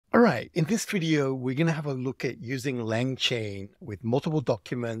All right, in this video, we're going to have a look at using LangChain with multiple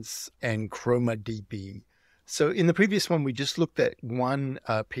documents and ChromaDB. So in the previous one, we just looked at one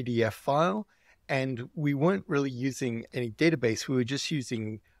PDF file, and we weren't really using any database. We were just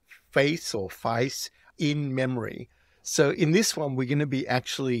using FACE in memory. So in this one, we're going to be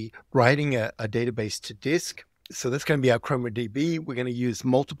actually writing a database to disk. So that's going to be our ChromaDB. We're going to use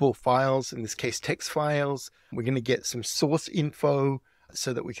multiple files, in this case, text files. We're going to get some source info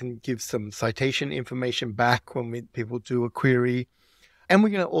so that we can give some citation information back when people do a query. And we're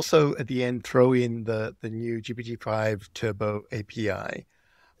going to also, at the end, throw in the new GPT-5 Turbo API.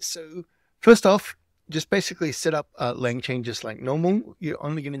 So first off, just basically set up LangChain just like normal. You're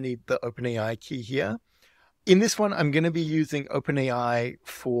only going to need the OpenAI key here. In this one, I'm going to be using OpenAI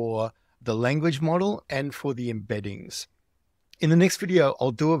for the language model and for the embeddings. In the next video,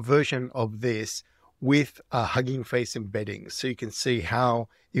 I'll do a version of this with Hugging Face embeddings, so you can see how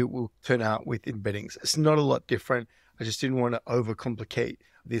it will turn out with embeddings. It's not a lot different. I just didn't want to overcomplicate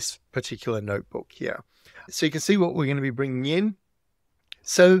this particular notebook here. So you can see what we're going to be bringing in.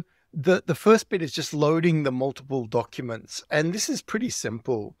 So the first bit is just loading the multiple documents, and this is pretty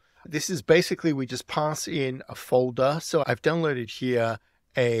simple. This is basically, we just pass in a folder. So I've downloaded here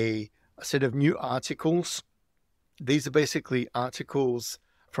a set of new articles. These are basically articles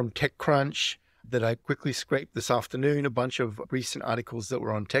from TechCrunch that I quickly scraped this afternoon, a bunch of recent articles that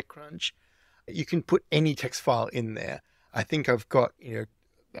were on TechCrunch. You can put any text file in there. I think I've got,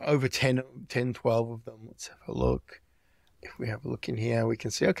 over 10, 12 of them. Let's have a look. If we have a look in here, we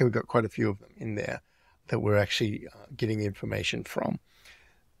can see, okay, we've got quite a few of them in there that we're actually getting information from.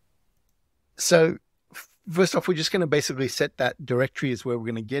 So first off, we're just going to basically set that directory is where we're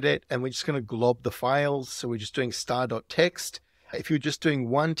going to get it. And we're just going to glob the files. So we're just doing star.txt. If you're just doing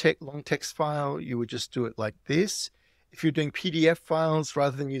one long text file, you would just do it like this. If you're doing PDF files,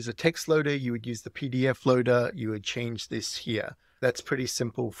 rather than use a text loader, you would use the PDF loader. You would change this here. That's pretty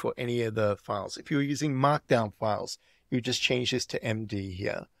simple for any of the files. If you're using Markdown files, you would just change this to MD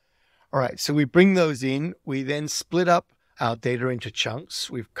here. All right, so we bring those in. We then split up our data into chunks.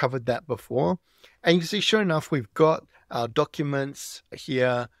 We've covered that before. And you can see, sure enough, we've got our documents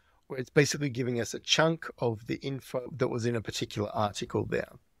here, where it's basically giving us a chunk of the info that was in a particular article there.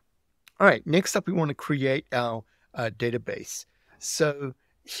 All right, next up, we want to create our database. So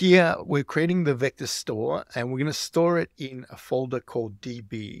here we're creating the vector store, and we're going to store it in a folder called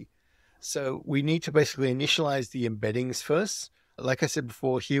DB. So we need to basically initialize the embeddings first. Like I said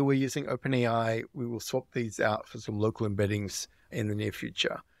before, here we're using OpenAI. We will swap these out for some local embeddings in the near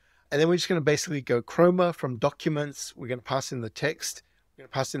future. And then we're just going to basically go Chroma from documents. We're going to pass in the text. We're going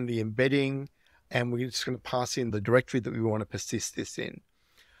to pass in the embedding, and we're just going to pass in the directory that we want to persist this in.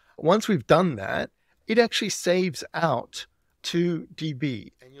 Once we've done that, it actually saves out to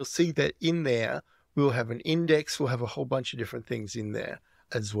DB, and you'll see that in there, we'll have an index, we'll have a whole bunch of different things in there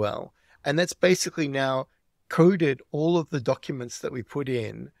as well. And that's basically now coded all of the documents that we put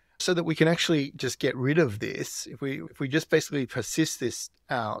in so that we can actually just get rid of this. If we just basically persist this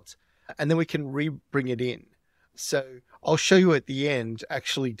out, and then we can bring it in. So I'll show you at the end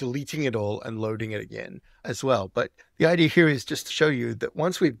actually deleting it all and loading it again as well. But the idea here is just to show you that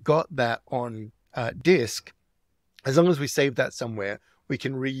once we've got that on disk, as long as we save that somewhere, we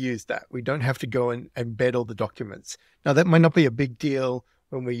can reuse that. We don't have to go and embed all the documents. Now, that might not be a big deal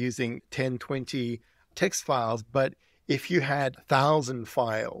when we're using 10, 20 text files, but if you had 1,000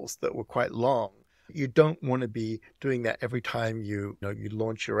 files that were quite long, you don't want to be doing that every time you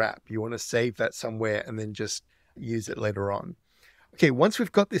launch your app. You want to save that somewhere and then just use it later on. Okay, once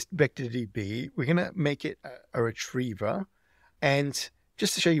we've got this vector DB, we're going to make it a retriever. And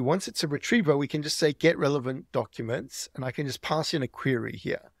just to show you, once it's a retriever, we can just say get relevant documents, and I can just pass in a query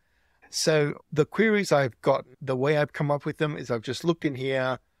here. So the queries I've got, the way I've come up with them is I've just looked in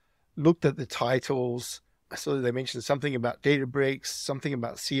here, looked at the titles. I saw that they mentioned something about Databricks, something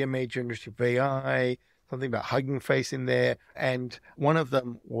about CMA generative AI, something about Hugging Face in there, and one of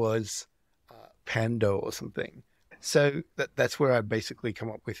them was Pando or something. So that's where I basically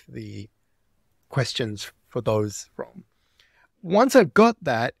come up with the questions for those from. Once I've got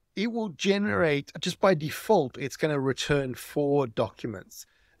that, it will generate, just by default, it's going to return 4 documents.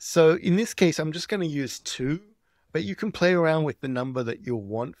 So in this case, I'm just going to use 2, but you can play around with the number that you'll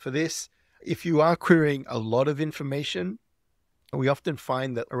want for this. If you are querying a lot of information, we often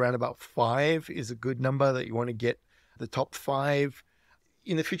find that around about 5 is a good number that you want to get the top 5.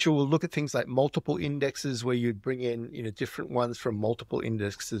 In the future, we'll look at things like multiple indexes where you'd bring in, different ones from multiple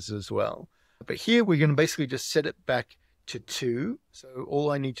indexes as well. But here we're going to basically just set it back to 2. So all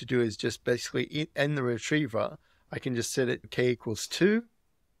I need to do is just basically in the retriever, I can just set it k equals 2.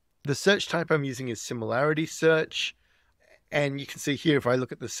 The search type I'm using is similarity search. And you can see here, if I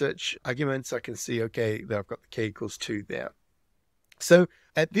look at the search arguments, I can see, okay, that I've got the k equals 2 there. So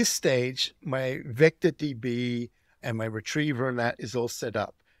at this stage, my vector DB and my retriever and that is all set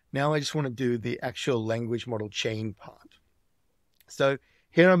up. Now I just want to do the actual language model chain part. So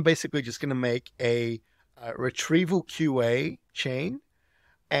here I'm basically just going to make a retrieval QA chain.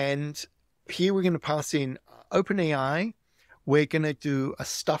 And here we're going to pass in OpenAI. We're going to do a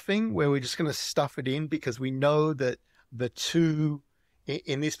stuffing where we're just going to stuff it in because we know that the two,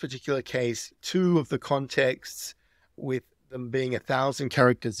 in this particular case, two of the contexts with them being 1,000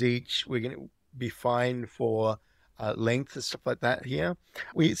 characters each, we're going to be fine for length and stuff like that here.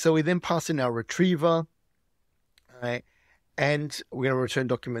 So we then pass in our retriever, and we're going to return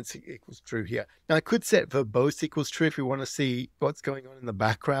documents equals true here. Now I could set verbose equals true if we want to see what's going on in the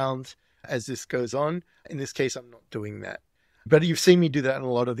background as this goes on. In this case, I'm not doing that. But you've seen me do that in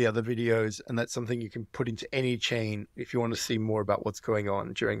a lot of the other videos, and that's something you can put into any chain if you want to see more about what's going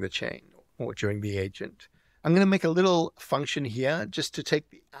on during the chain or during the agent. I'm going to make a little function here just to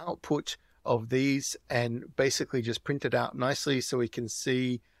take the output of these and basically just print it out nicely so we can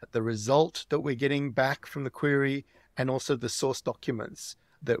see the result that we're getting back from the query and also the source documents,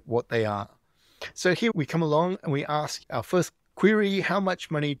 that what they are. So here we come along and we ask our first query, how much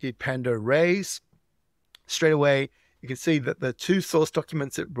money did Pando raise? Straight away, you can see that the two source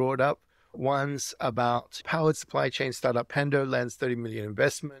documents it brought up, one's about powered supply chain startup Pando lands 30 million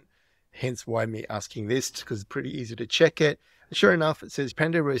investment. Hence why me asking this, because it's pretty easy to check it. And sure enough, it says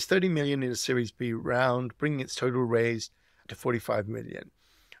Pando raised 30 million in a Series B round, bringing its total raised to 45 million.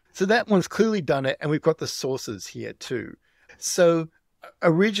 So that one's clearly done it, and we've got the sources here too. So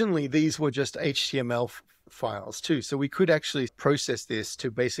originally these were just HTML files too. So we could actually process this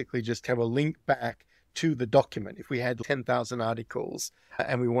to basically just have a link back to the document. If we had 10,000 articles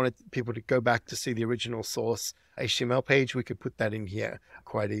and we wanted people to go back to see the original source HTML page, we could put that in here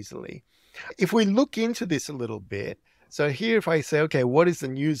quite easily. If we look into this a little bit, so here if I say, okay, what is the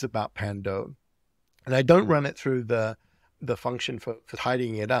news about Pando? And I don't run it through the function for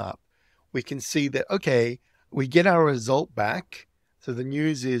tidying it up, we can see that, okay, we get our result back. So the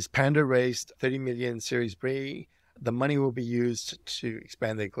news is Pando raised 30 million Series B. The money will be used to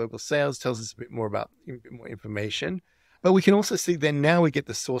expand their global sales, tells us a bit more information. But we can also see then now we get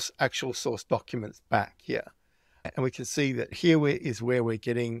the actual source documents back here. And we can see that here is where we're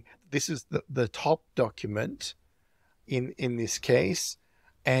getting, this is the top document in this case.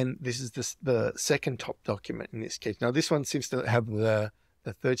 And this is the second top document in this case. Now this one seems to have the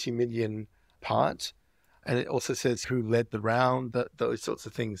 30 million part. And it also says who led the round, those sorts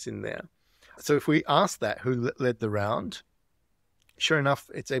of things in there. So if we ask that, who led the round, sure enough,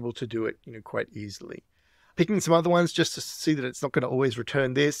 it's able to do it, quite easily. Picking some other ones just to see that it's not going to always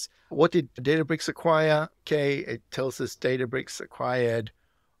return this. What did Databricks acquire? Okay, it tells us Databricks acquired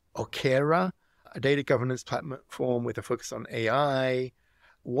Okera, a data governance platform with a focus on AI.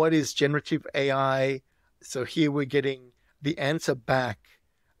 What is generative AI? So here we're getting the answer back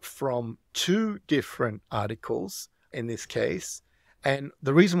from two different articles in this case. And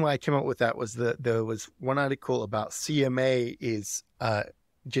the reason why I came up with that was that there was one article about CMA is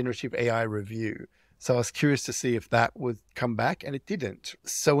generative AI review. So I was curious to see if that would come back, and it didn't.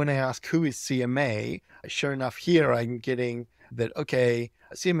 So when I ask who is CMA, sure enough here I'm getting that, okay,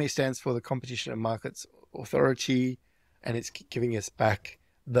 CMA stands for the Competition and Markets Authority, and it's giving us back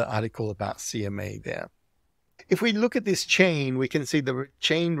the article about CMA there. If we look at this chain, we can see the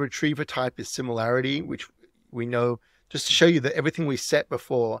chain retriever type is similarity, which we know just to show you that everything we set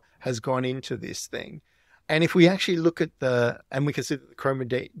before has gone into this thing. And if we actually look at and we can see that the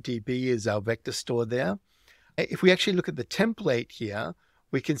ChromaDB is our vector store there. If we actually look at the template here,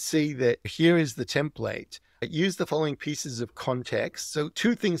 we can see that here is the template. Use the following pieces of context. So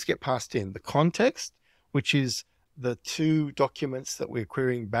two things get passed in: the context, which is the two documents that we're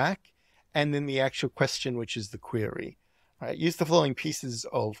querying back, and then the actual question, which is the query. Right? Use the following pieces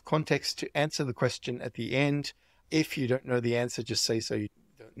of context to answer the question at the end. If you don't know the answer, just say so you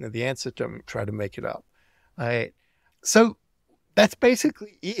don't know the answer. Don't try to make it up. All right. So that's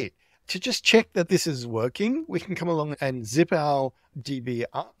basically it. To just check that this is working, we can come along and zip our DB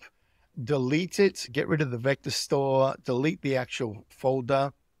up, delete it, get rid of the vector store, delete the actual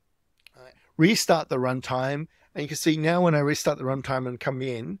folder, restart the runtime. And you can see now when I restart the runtime and come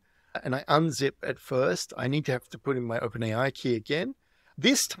in and I unzip at first, I need to have to put in my OpenAI key again.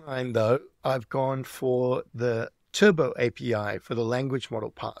 This time though, I've gone for the Turbo API for the language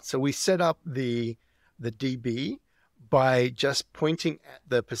model part. So we set up the DB by just pointing at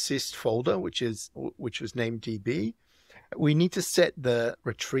the persist folder, which was named DB. We need to set the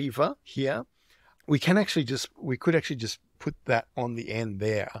retriever here. We could actually just put that on the end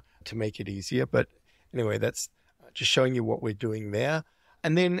there to make it easier. But anyway, that's just showing you what we're doing there.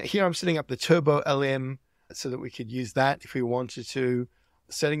 And then here I'm setting up the Turbo LM so that we could use that if we wanted to.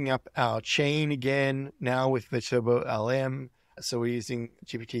 Setting up our chain again now with the Turbo LM. So we're using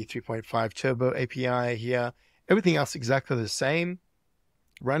GPT 3.5 Turbo API here. Everything else exactly the same.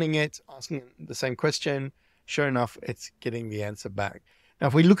 Running it, asking the same question. Sure enough, it's getting the answer back. Now,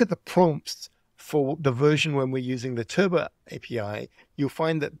 if we look at the prompts for the version when we're using the Turbo API, you'll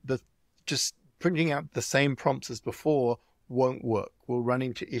find that just printing out the same prompts as before won't work. We'll run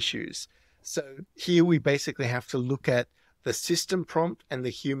into issues. So here we basically have to look at the system prompt and the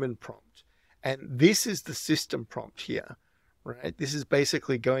human prompt. And this is the system prompt here, right? This is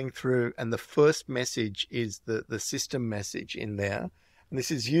basically going through, and the first message is the system message in there. And this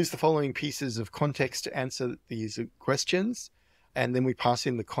is use the following pieces of context to answer these questions. And then we pass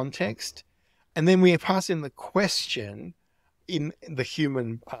in the context. And then we pass in the question in the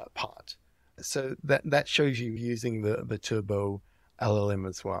human part. So that shows you using the Turbo LLM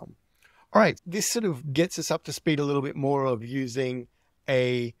as well. All right, this sort of gets us up to speed a little bit more of using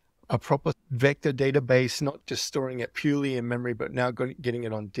a proper vector database, not just storing it purely in memory, but now getting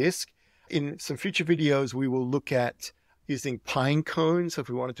it on disk. In some future videos, we will look at using Pinecone. So if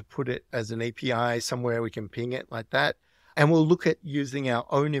we wanted to put it as an API somewhere, we can ping it like that. And we'll look at using our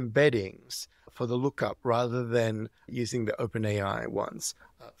own embeddings for the lookup rather than using the OpenAI ones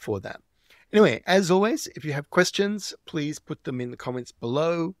for that. Anyway, as always, if you have questions, please put them in the comments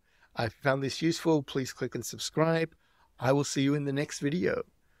below. If you found this useful, please click and subscribe. I will see you in the next video.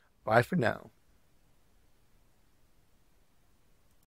 Bye for now.